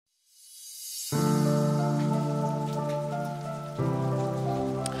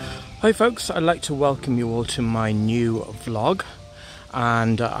Hi folks, I'd like to welcome you all to my new vlog,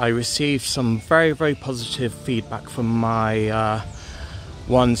 and I received some very positive feedback from my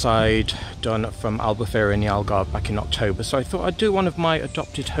ones I'd done from Albufeira in the Algarve back in October. So I thought I'd do one of my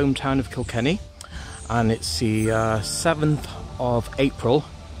adopted hometown of Kilkenny, and it's the 7th of April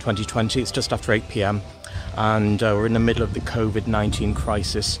 2020. It's just after 8 PM and we're in the middle of the COVID-19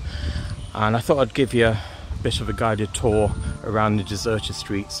 crisis, and I thought I'd give you a bit of a guided tour around the deserted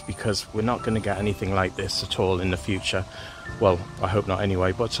streets, because we're not going to get anything like this at all in the future. Well, I hope not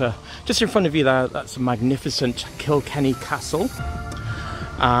anyway. But just in front of you there, that's a magnificent Kilkenny castle,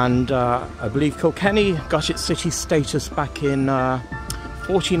 and I believe Kilkenny got its city status back in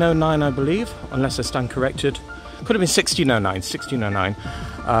 1409, I believe, unless I stand corrected. Could have been 1609.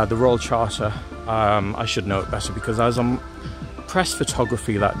 The Royal Charter. I should know it better because I was on press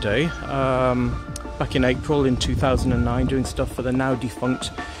photography that day back in April in 2009, doing stuff for the now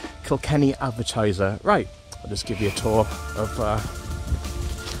defunct Kilkenny Advertiser. Right, I'll just give you a tour of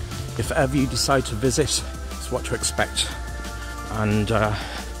if ever you decide to visit, it's what to expect. And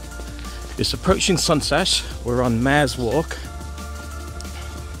it's approaching sunset. We're on Mayor's Walk,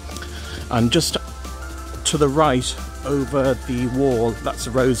 and just to the right over the wall, that's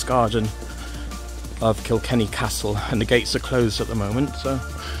the Rose Garden of Kilkenny Castle, and the gates are closed at the moment, so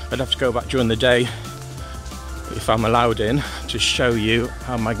I'd have to go back during the day if I'm allowed in to show you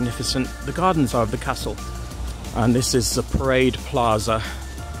how magnificent the gardens are of the castle. And this is the Parade Plaza,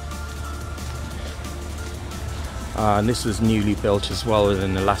 and this was newly built as well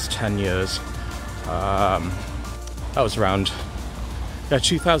in the last 10 years. That was around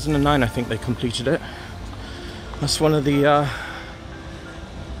 2009, I think they completed it. That's one of the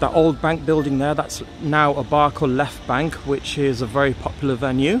that old bank building there. That's now a bar called Left Bank, which is a very popular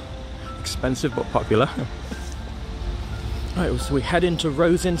venue. Expensive but popular. Right, so we head into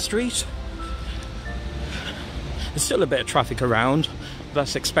Rosin Street. There's still a bit of traffic around,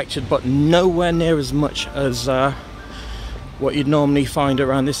 that's expected, but nowhere near as much as what you'd normally find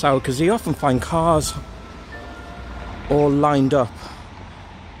around this hour, because you often find cars all lined up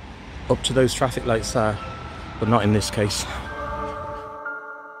to those traffic lights there, but not in this case.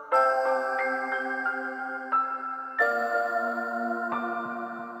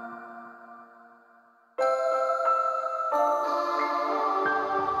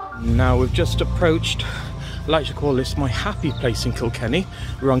 Now we've just approached, I like to call this my happy place in Kilkenny.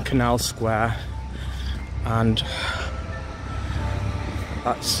 We're on Canal Square, and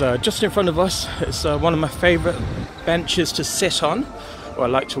that's just in front of us. It's one of my favourite benches to sit on, where I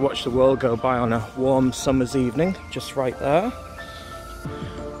like to watch the world go by on a warm summer's evening, just right there,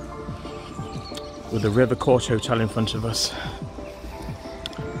 with the River Court Hotel in front of us.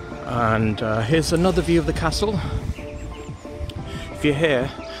 And here's another view of the castle. If you're here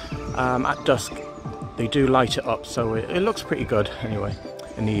at dusk, they do light it up, so it looks pretty good anyway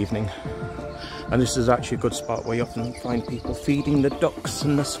in the evening. And this is actually a good spot where you often find people feeding the ducks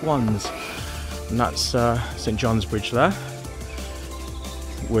and the swans, and that's St John's Bridge there,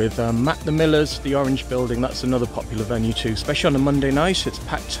 with Matt the Miller's, the Orange Building. That's another popular venue too, especially on a Monday night. It's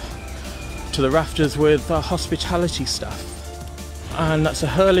packed to the rafters with hospitality staff. And that's a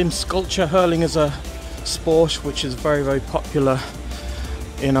hurling sculpture. Hurling is a sport which is very popular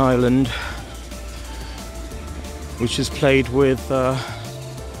in Ireland, which is played with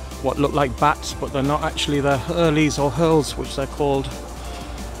what look like bats, but they're not actually. They're hurleys or hurls, which they're called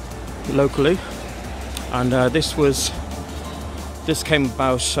locally. And this came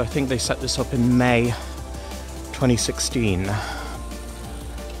about, I think they set this up in May 2016,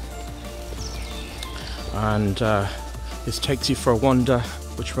 and this takes you for a wander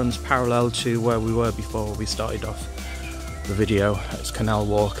which runs parallel to where we were before we started off the video. It's Canal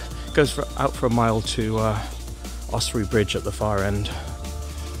Walk. It goes out for a mile to Osprey Bridge at the far end,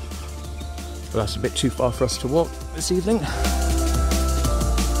 but that's a bit too far for us to walk this evening.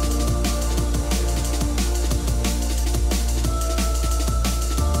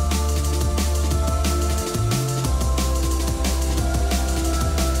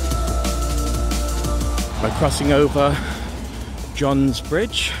 By crossing over John's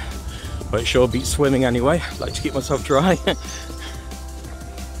Bridge, but it sure beats swimming anyway. I like to keep myself dry.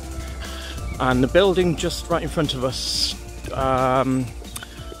 And the building just right in front of us,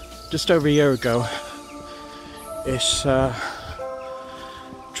 just over a year ago, it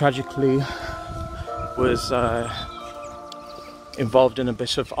tragically was involved in a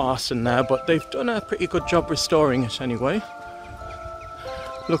bit of arson there, but they've done a pretty good job restoring it anyway.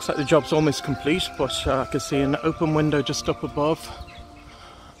 Looks like the job's almost complete, but I can see an open window just up above.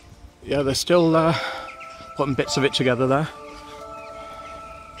 Yeah, they're still putting bits of it together there.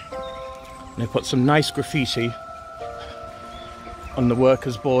 And they put some nice graffiti on the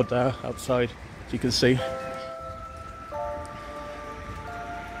workers' board there outside, as you can see.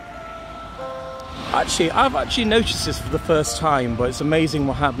 Actually, I've actually noticed this for the first time, but it's amazing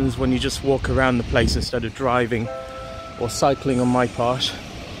what happens when you just walk around the place instead of driving or cycling on my part,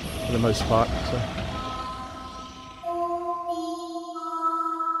 for the most part. So.